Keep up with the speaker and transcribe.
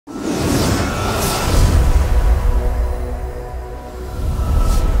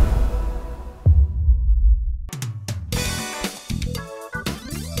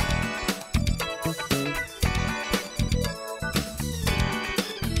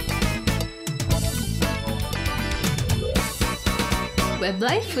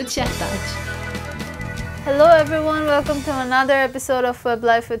Weblife with Shahtaj. Hello everyone, welcome to another episode of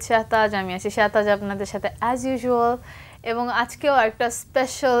Weblife with Shahtaj. আমি আছি শাহতাজ আপনাদের সাথে as usual এবং আজকেও একটা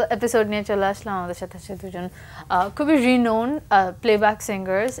স্পেশাল এপিসোড নিয়ে চলে আসলাম। আমাদের সাথে আছে দুজন খুবই রিনোন প্লেব্যাক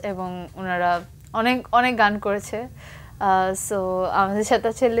সিঙ্গার্স এবং ওনারা অনেক গান করেছে। সো আমাদের সাথে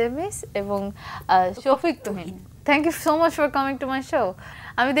আছে লেমিস এবং Shafiq Tuhin. Thank you so much for coming to my show.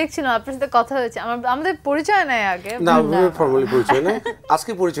 আমি দেখছিলাম আপনার সাথে কথা হয়েছে, আমাদের পরিচয় নাই আগে। না, ফর্মালি পরিচয় না,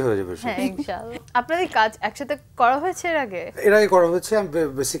 আজকে পরিচয় হয়ে যাবে। হ্যাঁ ইনশাআল্লাহ। আপনাদের কাজ একসাথে করা হয়েছে এর আগে করা হয়েছে।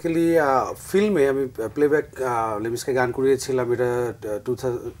 বেসিক্যালি ফিল্মে আমি প্লেব্যাক লেমিসকে গান করিয়েছিলাম। এটা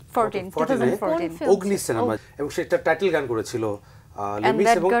 2014 অগ্নি সিনেমা এবং সেটা টাইটেল গান করেছিল লেমিস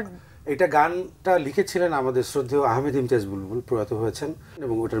এবং এটা গানটা লিখেছিলেন আমাদের শ্রদ্ধেয় আহমেদ ইমতিয়াজ বুলবুল, প্রয়াত হয়েছেন,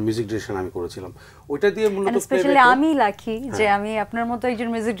 এবং ওটার মিউজিক ডিরেকশন আমি করেছিলাম। ওইটা দিয়ে মূলত স্পেশালি আমি লাকি যে আমি আপনার মতো একজন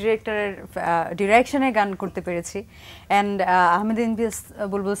মিউজিক ডিরেক্টরের ডিরেকশনে গান করতে পেরেছি। এন্ড আহমেদ ইমতিয়াজ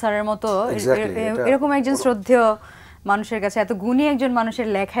বুলবুল স্যারের মতো এরকম একজন শ্রদ্ধেয় মানুষের কাছে, এত গুণী একজন মানুষের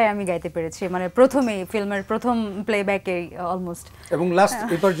লেখায় আমি গাইতে পেরেছি, মানে প্রথমেই ফিল্মের প্রথম প্লেব্যাকে অলমোস্ট। এবং লাস্ট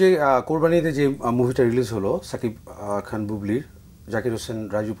এবার যে কোরবানিতে যে মুভিটা রিলিজ হলো সাকিব খান বুবলির, জাকির হোসেন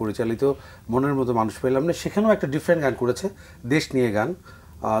রাজু পরিচালিত মনের মতো মানুষ পেলাম না, সেখানেও একটা ডিফারেন্ট গান করেছে, দেশ নিয়ে গান।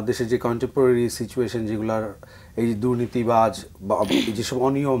 দেশের যে কন্টেম্পোরারি সিচুয়েশন, যেগুলার এই দুর্নীতিবাজ বা যেসব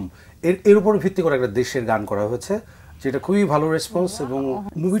অনিয়ম, এর উপর ভিত্তি করে একটা দেশের গান করা হয়েছে, যেটা খুবই ভালো রেসপন্স। এবং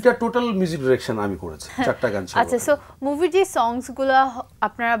মুভিটা টোটাল মিউজিক ডিরেকশন আমি করেছি, 4টা গান ছিল। আচ্ছা, সো মুভির যে সংসগুলো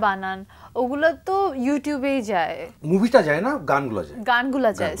আপনারা বানান ওগুলো তো ইউটিউবেই যায়? মুভিটা যায় না, গানগুলো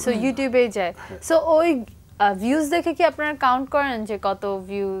যায়। সো ইউটিউবেই যায়। সো ওই ভিউজ দেখে কি আপনারা কাউন্ট করেন যে কত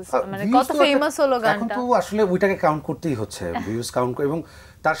ভিউজ, মানে কত ফেমাস হলো গানটা? এখন তো আসলে ওইটাকে কাউন্ট করতেই হচ্ছে, ভিউজ কাউন্ট। এবং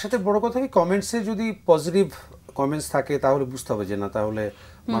তার সাথে বড় কথা কি, কমেন্টসে যদি পজিটিভ কমেন্টস থাকে তাহলে বুঝতে হবে যে না, তাহলে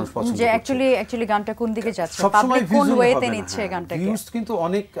মানুষ পছন্দ করছে, যে অ্যাকচুয়ালি গানটা কোন দিকে যাচ্ছে, পাবলিক কোন ওয়েতে নিচ্ছে গানটাকে। ভিউজ কিন্তু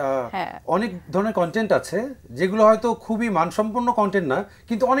অনেক ধরনের কন্টেন্ট আছে যেগুলো হয়তো খুবই মানসম্পন্ন কন্টেন্ট না,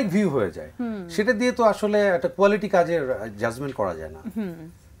 কিন্তু অনেক ভিউ হয়ে যায়। সেটা দিয়ে তো আসলে একটা কোয়ালিটি কাজের জাজমেন্ট করা যায় না।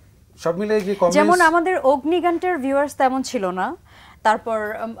 সব মিলে যে যেমন আমাদের অগ্নিগানটার ভিউয়ার্স তেমন ছিল না, তারপর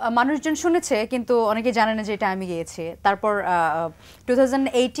মানুষজন শুনেছে কিন্তু অনেকে জানে না যে এটা আমি গেয়েছি। তারপর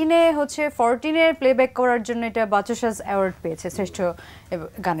 2018-এ হচ্ছে 14-এর প্লেব্যাক করার জন্য এটা বাচসাস অ্যাওয়ার্ড পেয়েছে শ্রেষ্ঠ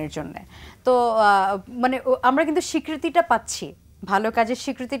গানের জন্য। তো মানে আমরা কিন্তু স্বীকৃতিটা পাচ্ছি, ভালো কাজের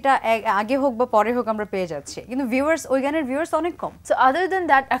স্বীকৃতিটা আগে হোক বা পরে হোক আমরা পেয়ে যাচ্ছি, কিন্তু ভিউয়ার্স, ওই গানের ভিউয়ার্স অনেক কম। সো আদার দ্যান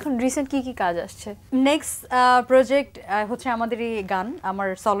দ্যাট এখন রিসেন্ট কি কাজ আসছে? নেক্সট প্রজেক্ট হচ্ছে আমাদেরই গান, আমার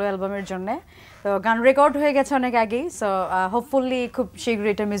সলো অ্যালবামের জন্য। তো গান রেকর্ড হয়ে গেছে অনেক আগেই। সো হোপফুলি খুব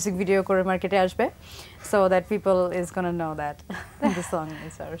শীঘ্রই এটা মিউজিক ভিডিও করে মার্কেটে আসবে, so that people is gonna know that this song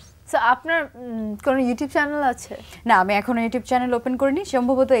is ours. So আপনার কোন ইউটিউব চ্যানেল আছে? না, আমি এখনো ইউটিউব চ্যানেল ওপেন করিনি,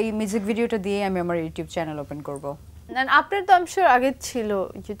 সম্ভবত এই মিউজিক ভিডিওটা দিয়ে আমি আমার ইউটিউব চ্যানেল ওপেন করব। আপনার তো আমি শিওর আগে ছিল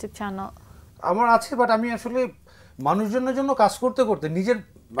ইউটিউব চ্যানেল। আমার আছে, বাট আমি আসলে মানুষজনের জন্য কাজ করতে করতে নিজের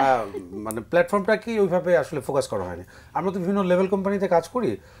মানে প্ল্যাটফর্মটাকে ওইভাবে আসলে ফোকাস করা হয়নি। আমরা তো বিভিন্ন লেভেল কোম্পানিতে কাজ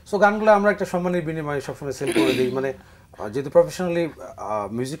করি, সো গানগুলো আমরা একটা সম্মানের বিনিময়ে সবসময় সেল করে দিই। মানে যেহেতু প্রফেশনালি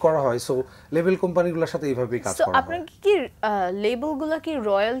মিউজিক করা হয়, সো লেভেল কোম্পানিগুলোর সাথে এইভাবেই কাজ করা হয়। আপনার কি লেবেলগুলো কি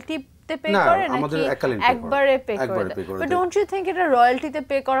রয়্যালটি পে করে নাকি একবারে পে করে? বাট ডোন্ট ইউ থিংক এটা রয়্যালটিতে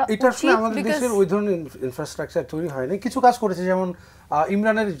পে করা উচিত? এটা আসলে আমাদের দেশের ওই ধরনের ইনফ্রাস্ট্রাকচার তৈরি হয় না। কিছু কাজ করেছে, যেমন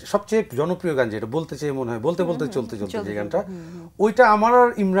ইমরানের সবচেয়ে জনপ্রিয় গান যেটা বলতে চেয়ে মনে হয়, বলতে বলতে চলতে চলতে যে গানটা, ওইটা আমার আর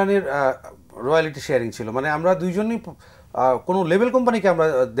ইমরানের রয়্যালিটি শেয়ারিং ছিল। মানে আমরা দুইজনই কোনো লেভেল কোম্পানিকে আমরা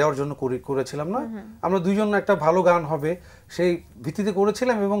দেওয়ার জন্য করেছিলাম না, আমরা দুইজন একটা ভালো গান হবে সেই ভিত্তিতে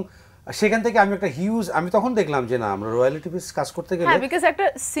করেছিলাম। এবং সেখান থেকে আমি একটা হিউজ, আমি তখন দেখলাম যে না, আমরা রয়্যালিটি বেস কাজ করতে গেলে, হ্যাঁ, বিকজ একটা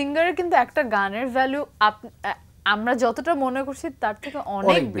সিঙ্গারের কিন্তু একটা গানের ভ্যালু আমরা যতটা মনে করছি তার থেকে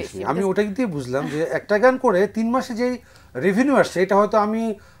অনেক বেশি। আমি ওটাই দিয়ে বুঝলাম যে একটা গান করে 3 মাসে যেই রেভিনিউ আসছে, এটা হয়তো আমি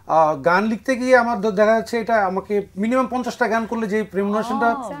গান লিখতে গিয়ে আমার দেখা যাচ্ছে এটা আমাকে মিনিমাম 50টা গান করলে যে রেমুনারেশনটা,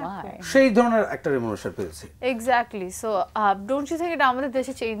 সেই ধরনের একটা রেমুনারেশন পেয়েছে। Exactly. So don't you think এটা আমাদের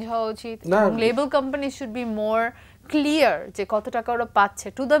দেশে চেঞ্জ হওয়া উচিত? Label company should be more clear যে কত টাকা ওরা পাচ্ছে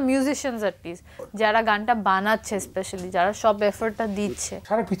to the musicians, at least যারা গানটা বানাচ্ছে, স্পেশালি যারা সব এফর্টটা দিচ্ছে।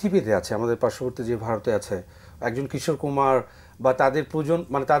 সারা পৃথিবীতে আছে, আমাদের পার্শ্ববর্তী যে ভারতে আছে একজন কিশোর কুমার বা তাদের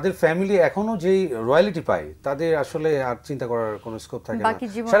মানে তাদের ফ্যামিলি এখনো যেই রয়্যালিটি পায়, তাদের আসলে আর চিন্তা করার কোনো স্কোপ থাকে না।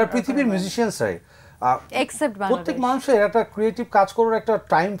 সারা পৃথিবীর মিউজিশিয়ানসরাই, প্রত্যেক মানুষের একটা ক্রিয়েটিভ কাজ করার একটা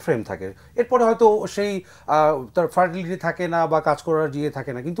টাইম ফ্রেম থাকে, এরপরে হয়তো সেই তার ফার্টিলিটি থাকে না বা কাজ করার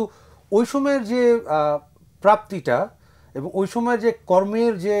থাকে না, কিন্তু ওই সময়ের যে প্রাপ্তিটা এবং ওই সময়ের যে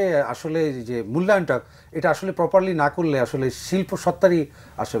কর্মের যে আসলে যে মূল্যায়নটা, এটা আসলে প্রপারলি না করলে আসলে শিল্প সত্তারই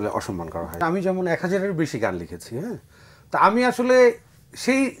আসলে অসম্মান করা হয়। আমি যেমন 1000-এর বেশি গান লিখেছি, হ্যাঁ, তা আমি আসলে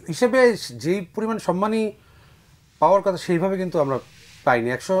সেই হিসেবে যেই পরিমাণ সম্মানই পাওয়ার কথা সেইভাবে কিন্তু আমরা পাইনি।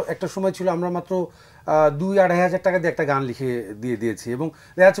 একটা সময় ছিল আমরা মাত্র 2-2,500 টাকা দিয়ে একটা গান লিখে দিয়েছি, এবং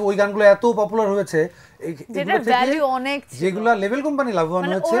দেখা যাচ্ছে ওই গানগুলো এত পপুলার হয়েছে যেগুলা লেভেল কোম্পানি লাভবান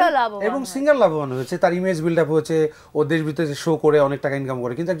হয়েছে এবং সিঙ্গার লাভবান হয়েছে, তার ইমেজ বিল্ড আপ হয়েছে, ও দেশ বিদেশে শো করে অনেক টাকা ইনকাম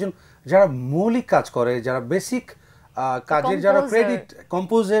করে। কিন্তু একজন যারা মৌলিক কাজ করে, যারা বেসিক কাজের যারা ক্রেডিট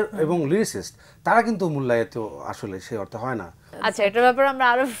কম্পোজার এবং লিরিসিস্ট, তারা কিন্তু মূল্যায়িত আসলে সে অর্থে হয় না। আচ্ছা, এটার ব্যাপারে আমরা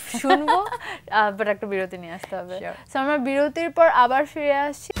আরো শুনবো, বাট একটা বিরতি নিয়ে আসতে হবে। সো আমরা বিরতির পর আবার ফিরে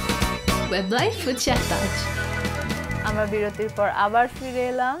আসছি। Weblife with Shahtaj. আমরা বিরতির পর আবার ফিরে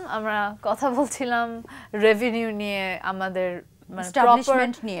এলাম। আমরা কথা বলছিলাম রেভিনিউ নিয়ে, আমাদের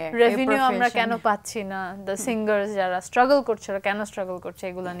এস্টাবলিশমেন্ট নিয়ে, রেভিনিউ আমরা কেন পাচ্ছি না, দ্য সিঙ্গার্স যারা স্ট্রাগল করছে ওরা কেন স্ট্রাগল করছে,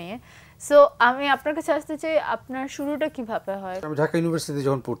 এগুলো নিয়ে। সো আমি আপনার কাছে আসতে চাই, আপনার শুরুটা কিভাবে হয়? আমি ঢাকা ইউনিভার্সিটিতে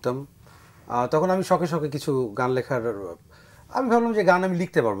যখন পড়তাম তখন আমি শখে শখে কিছু গান লেখার, আমি ভাবলাম যে গান আমি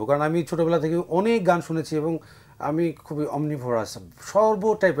লিখতে পারবো, কারণ আমি ছোটোবেলা থেকে অনেক গান শুনেছি এবং আমি খুবই অমনিভরাস, সর্ব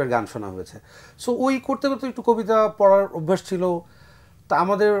টাইপের গান শোনা হয়েছে। সো ওই করতে করতে একটু কবিতা পড়ার অভ্যাস ছিল। তা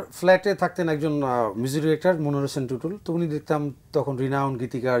আমাদের ফ্ল্যাটে থাকতেন একজন মিউজিক ডিরেক্টর মনোহর হোসেন টুটুল, তো উনি দেখতাম তখন রিনাউন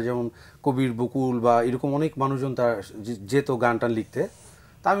গীতিকার যেমন কবির বকুল বা এরকম অনেক মানুষজন তার যেত গান টান লিখতে।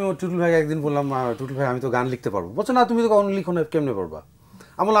 তা আমি টুটুল ভাই একদিন বললাম, টুটুল ভাই আমি তো গান লিখতে পারবো। বলছে না, তুমি তো কখনো লিখো না, কেমনে পারবা?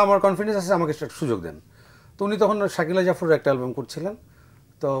 আমার কনফিডেন্স আছে, আমাকে একটা সুযোগ দেন। তো উনি তখন শাকিলা জাফরের একটা অ্যালবাম করছিলেন,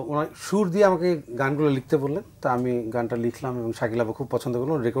 তো ওনার সুর দিয়ে আমাকে গানগুলো লিখতে বললেন। তা আমি গানটা লিখলাম এবং শাকিলা খুব পছন্দ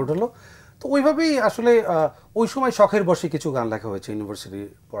করলো, রেকর্ড হলো। তো ওইভাবেই আসলে ওই সময় শখের বসে কিছু গান লেখা হয়েছে ইউনিভার্সিটি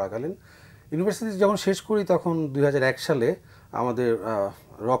পড়াকালীন। ইউনিভার্সিটি যখন শেষ করি তখন 2001 সালে আমাদের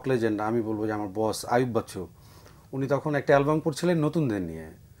রক লেজেন্ড, আমি বলবো যে আমার বস আয়ুব বাচ্চু, উনি তখন একটা অ্যালবাম করছিলেন নতুনদের নিয়ে।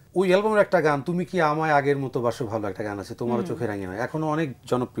 ওই অ্যালবামের একটা গান তুমি কি আমায় আগের মতো বাসো ভালো, একটা গান আছে তোমারও চোখে রাঙিয়ে নয়, এখনও অনেক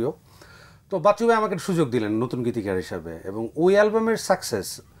জনপ্রিয়। তো বাচ্চু ভাই আমাকে সুযোগ দিলেন নতুন গীতিকার হিসাবে, এবং ওই অ্যালবামের সাকসেস,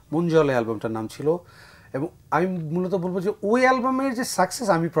 মন জলে অ্যালবামটার নাম ছিল। এবং আমি মূলত বলবো যে ওই অ্যালবামের যে সাকসেস,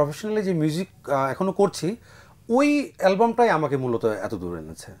 আমি প্রফেশনালি যে মিউজিক এখনও করছি, ওই অ্যালবামটাই আমাকে মূলত এত দূর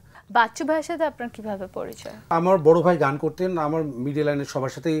এনেছে। বাচ্চু ভাইয়ের সাথে আপনার কিভাবে পরিচয়? আমার বড় ভাই গান করতেন, আমার মিডিয়া লাইনের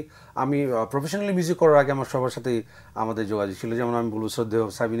সবার সাথেই, আমি প্রফেশনালি মিউজিক করার আগে আমার সবার সাথেই আমাদের যোগাযোগ ছিল। যেমন আমি বলবো শ্রদ্ধেয়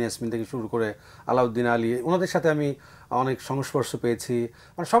সাবিনা ইয়াসমিন থেকে শুরু করে আলাউদ্দিন আলী, ওনাদের সাথে আমি অনেক সংস্পর্শ পেয়েছি,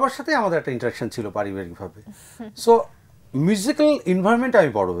 মানে সবার সাথেই আমাদের একটা ইন্টারাকশন ছিল পারিবারিকভাবে। সো মিউজিক্যাল এনভায়রনমেন্টে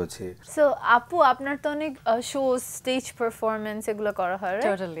আমি বড় হয়েছি। সো আপু, আপনার তো অনেক শো, স্টেজ পারফরম্যান্স এগুলো করা হয়, রাইট?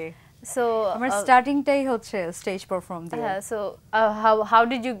 টোটালি। সো আমার স্টার্টিংটাই হচ্ছে স্টেজ পারফর্ম দিয়ে। হ্যাঁ, so how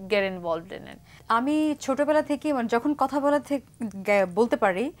did you get involved in it? আমি ছোটবেলা থেকে, মানে যখন কথা বলতে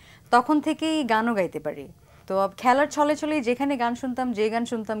পারি তখন থেকেই গানও গাইতে পারি। তো খেলার ছলে ছলেই যেখানে গান শুনতাম, যে গান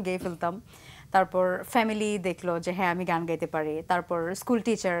শুনতাম গেয়ে ফেলতাম। তারপর ফ্যামিলি দেখলো যে হ্যাঁ আমি গান গাইতে পারি, তারপর স্কুল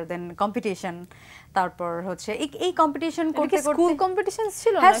টিচার, দেন কম্পিটিশন, তারপর হচ্ছে এই কম্পিটিশন করতে করতে স্কুল কম্পিটিশন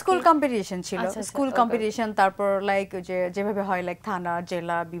ছিল। হ্যাঁ, স্কুল কম্পিটিশন ছিল, স্কুল কম্পিটিশন। তারপর লাইক যেভাবে হয় লাইক থানা,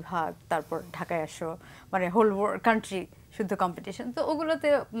 জেলা, বিভাগ, তারপর ঢাকায় আসো, মানে হোল কান্ট্রি শুদ্ধ কম্পিটিশন। তো ওগুলোতে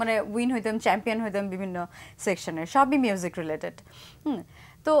মানে উইন হইতাম, চ্যাম্পিয়ন হইতাম বিভিন্ন সেকশনের, সবই মিউজিক রিলেটেড।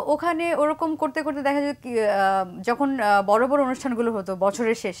 তো ওখানে ওরকম করতে করতে দেখা যেত যখন বড় বড় অনুষ্ঠানগুলো হতো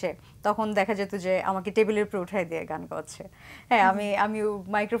বছরের শেষে, তখন দেখা যেত যে আমাকে টেবিলের উপরে উঠাই দিয়ে গান গাচ্ছে। হ্যাঁ, আমি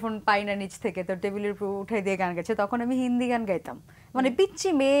মাইক্রোফোন পাই না নিচ থেকে, তো টেবিলের উপরে উঠাই দিয়ে গান গাচ্ছে। তখন আমি হিন্দি গান গাইতাম, মানে পিচ্চি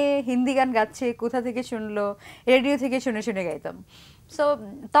মেয়ে হিন্দি গান গাচ্ছে, কোথা থেকে শুনলো, রেডিও থেকে শুনে শুনে গাইতাম। সো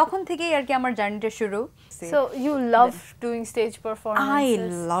তখন থেকেই আর কি আমার জার্নিটা শুরু। So you love doing stage performance? I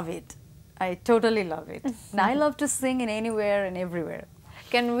love it, I totally love it. I love to Singh in anywhere and everywhere.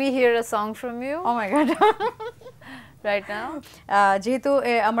 Can we hear a song from you? Oh my god. Right now? যেহেতু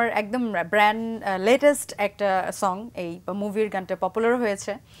আমার একদম brand latest একটা song, এই মুভির গানটা popular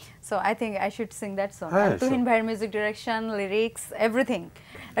হয়েছে, so I think I should Singh that song. Tuhin ভাইয়ের music direction, lyrics, everything.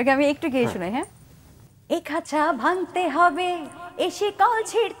 আমি একটু গেয়ে শোনাই। হ্যাঁ, এ খাঁচা ভাঙতে হবে, এ শিকল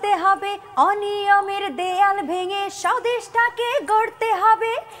ছিঁড়তে হবে, অনিয়মের দেয়াল ভেঙে স্বদেশটাকে গড়তে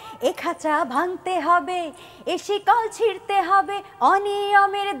হবে। এ খাঁচা ভাঙতে হবে, এ শিকল ছিঁড়তে হবে,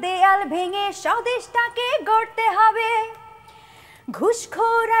 অনিয়মের দেয়াল ভেঙে স্বদেশটাকে গড়তে হবে।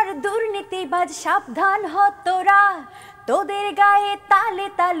 ঘুষখোর আর দুর্নীতিবাজ সাবধান হ তোরা, তোদের গায়ে তালে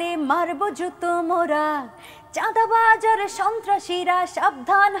তালে মারব জুতো মোরা। চাঁদাবাজ আর সন্ত্রাসীরা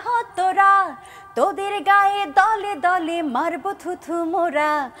সাবধান হ তোরা, তোদের গায়ে দলে দলে মারব থুথু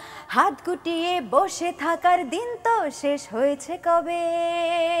মোরা। হাত গুটিয়ে বসে থাকার দিন তো শেষ হয়েছে কবে।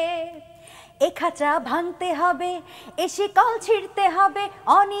 এ খাঁচা ভাঙতে হবে, এ শিকল ছিঁড়তে হবে,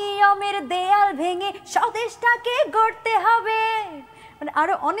 অনিয়মের দেয়াল ভেঙে স্বদেশটাকে গড়তে হবে। মানে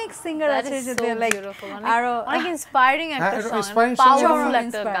আরো অনেক সিঙ্গার আছে যে লাইক আরো অনেক ইন্সপায়ারিং একটা সং, পাওয়ারফুল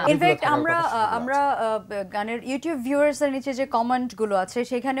একটা গান। ইনফ্যাক্ট আমরা গানের ইউটিউব ভিউয়ার্স এর নিচে যে কমেন্ট গুলো আছে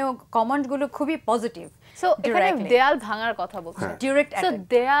সেখানেও কমেন্ট গুলো খুবই পজিটিভ। সো এখানে দেয়াল ভাঙার কথা বলছি, ডিরেক্ট সো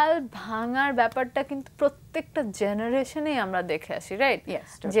দেয়াল ভাঙার ব্যাপারটা কিন্তু প্রত্যেকটা জেনারেশনেই আমরা দেখে আসি, রাইট?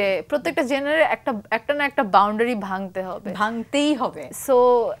 যে প্রত্যেকটা একটা না একটা বাউন্ডারি ভাঙতেই হবে। সো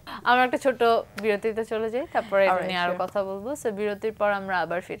আমরা একটা ছোট বিরতিতে চলে যাই, তারপরে এটা নিয়ে আরো কথা বলবো। সো বিরতির পর আমরা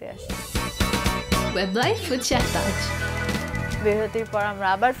আবার ফিরে আসি। Weblife with Shahtaj. বিরতির পর আমরা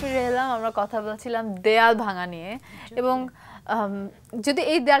আবার ফিরে এলাম। আমরা কথা বলছিলাম দেয়াল ভাঙা নিয়ে, এবং যদি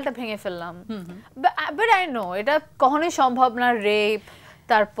এই দেয়ালটা ভেঙে ফেললাম, বাট আই নো এটা কখনোই সম্ভব না। রেপ,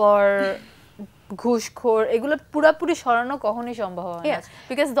 তারপর ঘুষখোর, এগুলো পুরোপুরি সরানো কখনোই সম্ভব হয় না,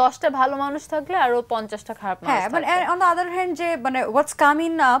 বিকজ 10টা ভালো মানুষ থাকলে আরো 50টা খারাপ মানুষ থাকবে। But on the other hand যে মানে হোয়াটস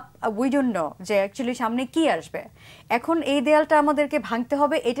coming up we don't know যে অ্যাকচুয়ালি সামনে কি আসবে। এখন এই দেয়ালটা আমাদেরকে ভাঙতে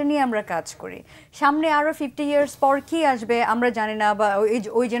হবে, এটা নিয়ে আমরা কাজ করি। সামনে আরো 50 ইয়ার্স পর কি আসবে আমরা জানি না, বা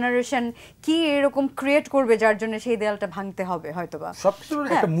ওই জেনারেশন কি এরকম ক্রিয়েট করবে যার জন্য সেই দেয়ালটা ভাঙতে হবে হয়তোবা। সবকিছুর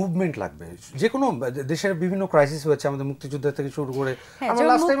একটা মুভমেন্ট লাগবে। যে কোনো দেশের বিভিন্ন ক্রাইসিস হয়েছে, আমাদের মুক্তিযুদ্ধ থেকে শুরু করে আমরা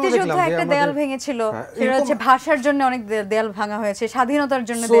লাস্ট টাইমে দেখলাম যে একটা দেয়াল ভেঙেছিল, সেটা হচ্ছে ভাষার জন্য অনেক দেয়াল ভাঙা হয়েছে, স্বাধীনতার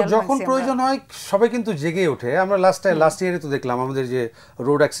জন্য দেয়াল ভাঙছে। যখন প্রয়োজন হয় সবাই কিন্তু জেগে ওঠে। আমরা লাস্ট ইয়ারে তো দেখলাম আমাদের যে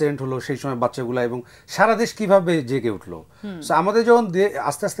রোড অ্যাক্সিডেন্ট হলো সেই সময় বাচ্চাগুলা, এবং সারা দেশ কিভাবে জেগে উঠলো। সো আমাদের যখন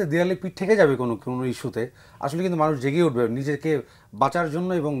আস্তে আস্তে দেয়ালে পিঠ থেকে যাবে কোনো ইস্যুতে, আসলে কিন্তু মানুষ জেগে উঠবে নিজেকে বাঁচার জন্য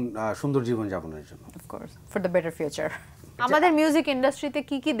এবং সুন্দর জীবন যাপনের জন্য, of course for the better future. আমাদের মিউজিক ইন্ডাস্ট্রিতে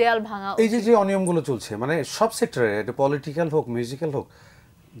কি দেয়াল ভাঙা, এই যে অনিয়মগুলো চলছে, মানে সব সেক্টরে, এটা পলিটিক্যাল হোক, মিউজিক্যাল হোক,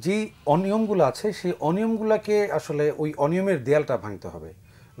 যে অনিয়মগুলো আছে সেই অনিয়মগুলোকে আসলে ওই অনিয়মের দেয়ালটা ভাঙতে হবে।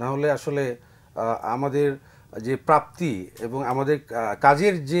 না হলে আসলে আমাদের যে প্রাপ্তি এবং আমাদের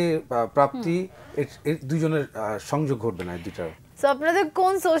কাজের যে প্রাপ্তি, এই দুজনের সংযোগ ঘটবে না, এই দুটার। সো আপনাদের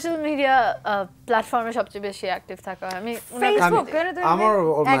কোন সোশ্যাল মিডিয়া প্ল্যাটফর্মে সবচেয়ে বেশি অ্যাক্টিভ থাকা হয়? আমার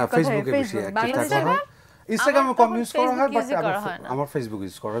ফেসবুকে বেশি অ্যাক্টিভ থাকা হয়। ইনস্টাগ্রামে কম ইউজ করা হয়, বাট আমার ফেসবুক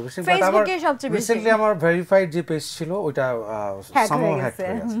ইউজ করা বেশি। বাট আমার রিসেন্টলি আমার ভেরিফাইড যে পেজ ছিল ওইটা সামহাউ হ্যাক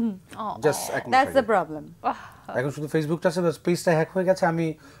হয়ে গেছে। Just that's the problem. এখন শুধু ফেসবুকটা আছে, পেজটা হ্যাক হয়ে গেছে। আমি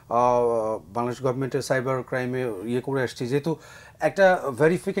বাংলাদেশ গভর্নমেন্টের সাইবার ক্রাইমে করে আসছি, যেহেতু একটা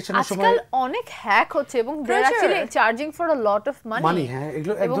ভেরিফিকেশনের সময় আজকাল অনেক হ্যাক হচ্ছে এবং দে আর actually charging for a lot of money. হ্যাঁ,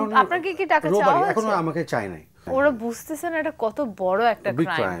 এগুলো এবং একদম আপনাকে কি টাকা চাওয়া হয়েছে? এখনো আমাকে চাই নাই। ওরা বুঝতেছে না এটা কত বড় একটা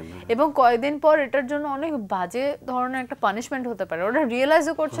ক্রাইম, এবং কয়েকদিন পর এটার জন্য অনেক বাজে ধরনের একটা পানিশমেন্ট হতে পারে। ওরা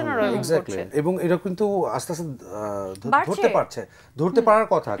রিয়েলাইজও করছে না ওরা করছে, এবং এটা কিন্তু আস্তে আস্তে ধরতে পারার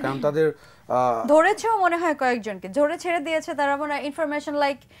কথা, কারণ তাদের ধরেছেও মনে হয় কয়েকজনকে ধরে ছেড়ে দিয়েছে। তারা মনে হয় ইনফরমেশন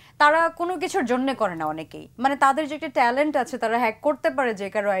লাইক তারা কোনো কিছুর জন্য করে না অনেকেই, মানে তাদের যে একটা ট্যালেন্ট আছে তারা হ্যাক করতে পারে যে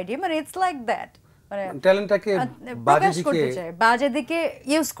কারো আইডিয়া, মানে ইটস লাইক দ্যাট, মানে ট্যালেন্টটাকে বাজে দিকে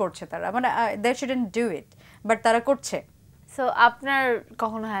ইউজ করছে তারা, মানে দে শুডন্ট ডু ইট, বাট তারা করছে। সো আপনার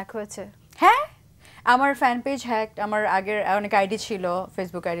কখনো হ্যাক হয়েছে? হ্যাঁ, আমার ফ্যান পেজ হ্যাক, আমার আগের অনেক আইডি ছিল,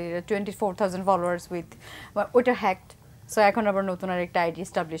 ফেসবুক আইডি 24,000 ফলোয়ার্স উইথ, ওটা হ্যাকড। সো এখন আবার নতুন আরেকটা আইডি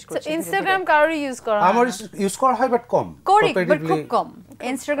এস্টাবলিশ করছি। ইনস্টাগ্রাম কারোর ইউজ করা হয়? আমার ইউজ করা হয়, বাট কম করি, বাট খুব কম।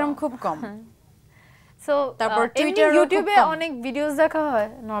 ইনস্টাগ্রাম খুব কম। সো তারপর টুইটার, ইউটিউবে অনেক ভিডিওস দেখা হয়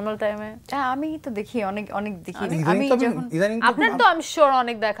নরমাল টাইমে? হ্যাঁ, আমি তো দেখি অনেক দেখি। আমি যখন আপনার তো আমি শিওর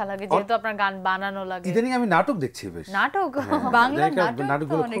অনেক দেখা লাগে, যেহেতু আপনার গান বানানো লাগে। ইদানিং আমি নাটক দেখছি বেশ। নাটক? বাংলা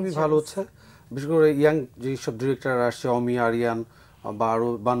নাটকগুলো খুবই ভালো হচ্ছে, বিশেষ করে ইয়াং যে সব ডিরেক্টর আসছে, অমি, আরিয়ান বা আরো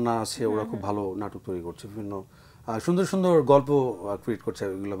বান্না আছে, ওরা খুব ভালো নাটক তৈরি করছে, বিভিন্ন সুন্দর সুন্দর গল্প ক্রিয়েট করছে,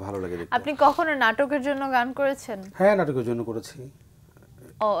 এগুলো ভালো লাগে দেখতে। আপনি কখনো নাটকের জন্য গান করেছেন? হ্যাঁ, নাটকের জন্য করেছি।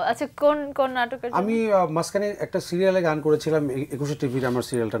 ও আচ্ছা, কোন নাটকের জন্য? আমি মাঝখানে একটা সিরিয়ালে গান করেছিলাম, 21 টিভির, আমার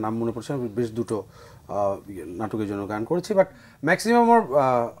সিরিয়ালটার নাম মনে পড়ছে না, বেশ দুটো নাটকের জন্য গান করেছি, বাট ম্যাক্সিমাম আমার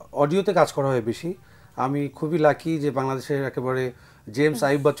অডিওতে কাজ করা হয় বেশি। আমি খুবই লাকি যে বাংলাদেশের একেবারে জেমস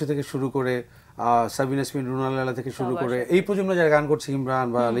আইয়ুব বাচ্চু থেকে শুরু করে সাবিনা ইয়াসমিন, রুনালালা থেকে শুরু করে এই প্রজন্ম যারা গান করছে, ইমরান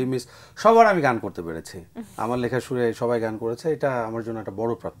বা লেমিস, সবার আমি গান করতে পেরেছি। আমার লেখা সুরে সবাই গান করেছে, এটা আমার জন্য একটা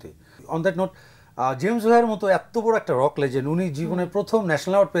বড় প্রাপ্তি। On that note, James war মতো এত বড় একটা রক লেজেন্ড, উনি জীবনে প্রথম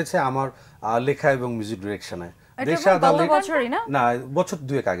ন্যাশনাল অ্যাওয়ার্ড পেয়েছে আমার লেখা এবং মিউজিক ডিরেকশনে। না, বছর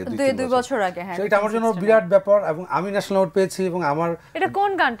দুয়েক আগে, 2 বছর আগে। হ্যাঁ, এটা আমার জন্য বিরাট ব্যাপার, এবং আমি ন্যাশনাল অ্যাওয়ার্ড পেয়েছি। এবং আমার এটা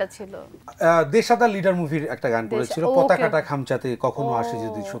কোন গানটা ছিল? দেশাদা লিডার মুভির একটা গান করেছিল, পতাকাটা খামচাতে কখনো আসে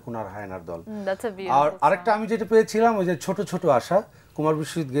যদি শকুনার হায়নার দল। আর আরেকটা আমি যেটা পেয়েছিলাম, ওই যে ছোট ছোট আশা, কুমার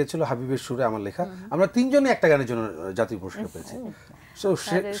বিশ্বজিৎ গিয়েছিল হাবিবের সুরে, আমার লেখা। আমরা তিনজনই একটা গানের জন্য জাতীয় পুরস্কার পেয়েছি। সো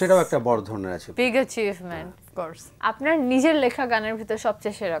সেটাও একটা বড় ধরনের আছে, বিগ অ্যাচিভমেন্ট। Of course. আপনার নিজের লেখা গানের ভিতর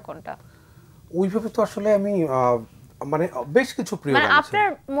সবচেয়ে সেরা কোনটা? ওইভাবে তো আসলে আমি মানে বেশ কিছু প্রিয় গান আছে আপনার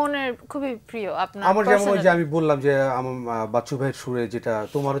মনের খুবই প্রিয় আপনার আমার যেমন ওই যে আমি বললাম যে আমার বাচ্চু ভাইয়ের সুরে যেটা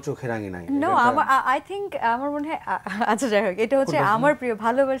তোমারও চোখে রাঙি নাই নো আই থিংক আমার মনে হয় আচ্ছা যাই হোক এটা হচ্ছে আমার প্রিয়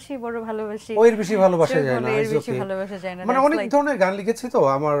ভালোবাসি বড় ভালোবাসি ওর বেশি ভালোবাসা যায় না এর বেশি ভালোবাসা যায় না মানে অনেক ধরনের গান লিখেছি তো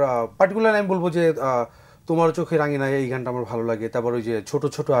আমার পার্টিকুলার আমি বলবো যে তোমার চোখে রাঙি নাই এই গানটা আমার ভালো লাগে তারপর ওই যে ছোট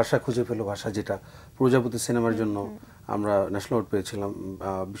ছোট আশা খুঁজে পেলো ভাষা যেটা প্রজাপতি সিনেমার জন্য আমরা ন্যাশনাল অ্যাওয়ার্ড পেয়েছিলাম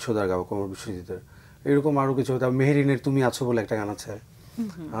বিশ্বদার গাও কুমার বিশ্বজিতের এরকম আরো কিছু মেহেরিনের তুমি আছো বলে একটা গান আছে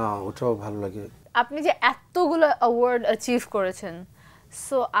ওটাও ভালো লাগে আপনি যে এতগুলো অ্যাওয়ার্ড অ্যাচিভ করেছেন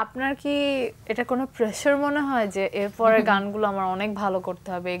সো আপনার কি এটা কোনো প্রেসার মনে হয় যে এরপরে গানগুলো আমার অনেক ভালো করতে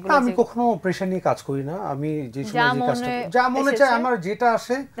হবে এগুলো আমি কখনো প্রেসার নিয়ে কাজ করি না আমি যে সময় যে কাজটা যা মনে চায় আমার যেটা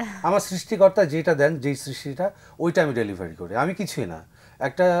আসে আমার সৃষ্টিকর্তা যেটা দেন যেই সৃষ্টিটা ওইটা আমি ডেলিভারি করি আমি কিছুই না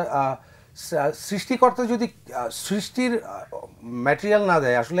একটা সৃষ্টিকর্তা যদি সৃষ্টির ম্যাটেরিয়াল না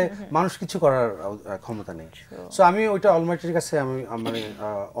দেয় আসলে মানুষ কিছু করার ক্ষমতা নেই সো আমি ওইটা অলমাইটির কাছে আমি মানে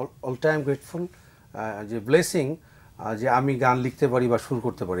অল টাইম গ্রেটফুল যে ব্লেসিং যে আমি গান লিখতে পারি বা সুর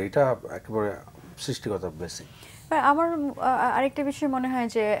করতে পারি এটা একেবারে সৃষ্টিকর্তার ব্লেসিং আমার আরেকটা বিষয় মনে হয়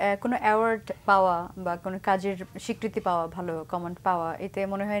যে কোনো অ্যাওয়ার্ড পাওয়া বা কোনো কাজের স্বীকৃতি পাওয়া ভালো কমেন্ট পাওয়া এতে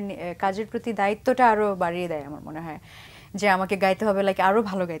মনে হয় কাজের প্রতি দায়িত্বটা আরো বাড়িয়ে দেয় আমার মনে হয় যে আমাকে গাইতে হবে লাইক আরো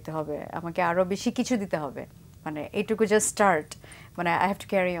ভালো গাইতে হবে আমাকে আরো বেশি কিছু দিতে হবে মানে এইটুকু জাস্ট স্টার্ট মানে I have to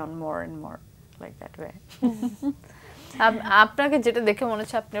carry on more and more like that way আপনাকে যেটা দেখে মনে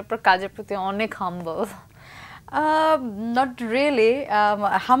হচ্ছে আপনি আপনার কাজের প্রতি অনেক হাম্বল Not really.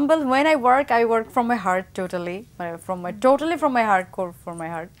 Humble. When I work from my heart totally. From my heart, core from my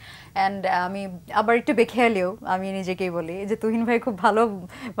heart. And আমি আবার একটু বেখেয়ালিও আমি নিজেকেই বলি যে তুহিন ভাই খুব ভালো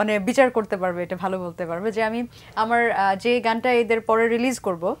মানে বিচার করতে পারবে এটা ভালো বলতে পারবে যে আমি আমার যে গানটা এদের পরে রিলিজ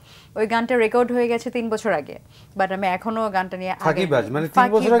করব ওই গানটা রেকর্ড হয়ে গেছে 3 বছর আগে বাট আমি এখনো গানটা নিয়ে ফাঁকিবাজ মানে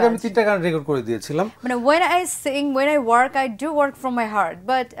 3 বছর আগে আমি 3টা গান রেকর্ড করে দিয়েছিলাম মানে when I work I do work from my heart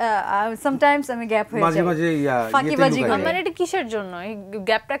but sometimes আমি গ্যাপ হয়ে যায় মাঝে ফাঁকিবাজি মানে এটা কিসের জন্য এই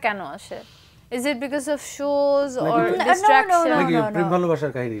গ্যাপটা কেন আসে Is it because of shows or distraction? No. প্রেম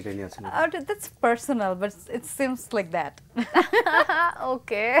ভালোবাসার কাহিনীটা নিয়ে আছে না That's personal, but it seems like that.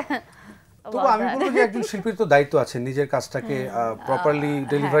 Okay. তো আমি বলবো যে একজন শিল্পীর তো দায়িত্ব আছে নিজের কাজটাকে প্রপারলি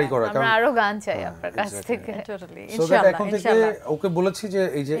ডেলিভারি করা কারণ আমরা আরো গান চাই আপনার কাছ থেকে Totally. সো দ্যাট এখন থেকে ওকে বলেছি যে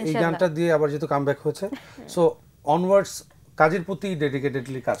এই গানটা দিয়ে আবার যেহেতু কামব্যাক হয়েছে সো অনওয়ার্ডস কাজের প্রতি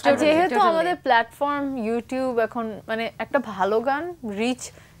ডেডিকেটেডলি কাজ করব যেহেতু আমাদের প্ল্যাটফর্ম ইউটিউব এখন মানে একটা ভালো গান রিচ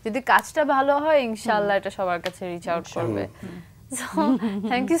যদি কাজটা ভালো হয় ইনশাআল্লাহ এটা সবার কাছে রিচ আউট করবে So,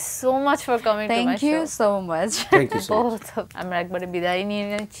 thank you so much for coming to my show. Thank you so much. Thank you so much. আমরা একবারে বিদায় নিয়ে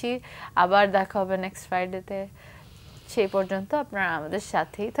নিচ্ছি আবার দেখা হবে নেক্সট ফ্রাইডেতে সেই পর্যন্ত আপনারা আমাদের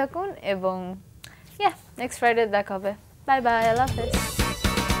সাথেই থাকুন এবং নেক্সট ফ্রাইডে দেখা হবে বাই বাই আল্লাহ হাফেজ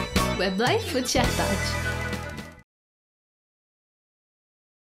Weblife with Shahtaj.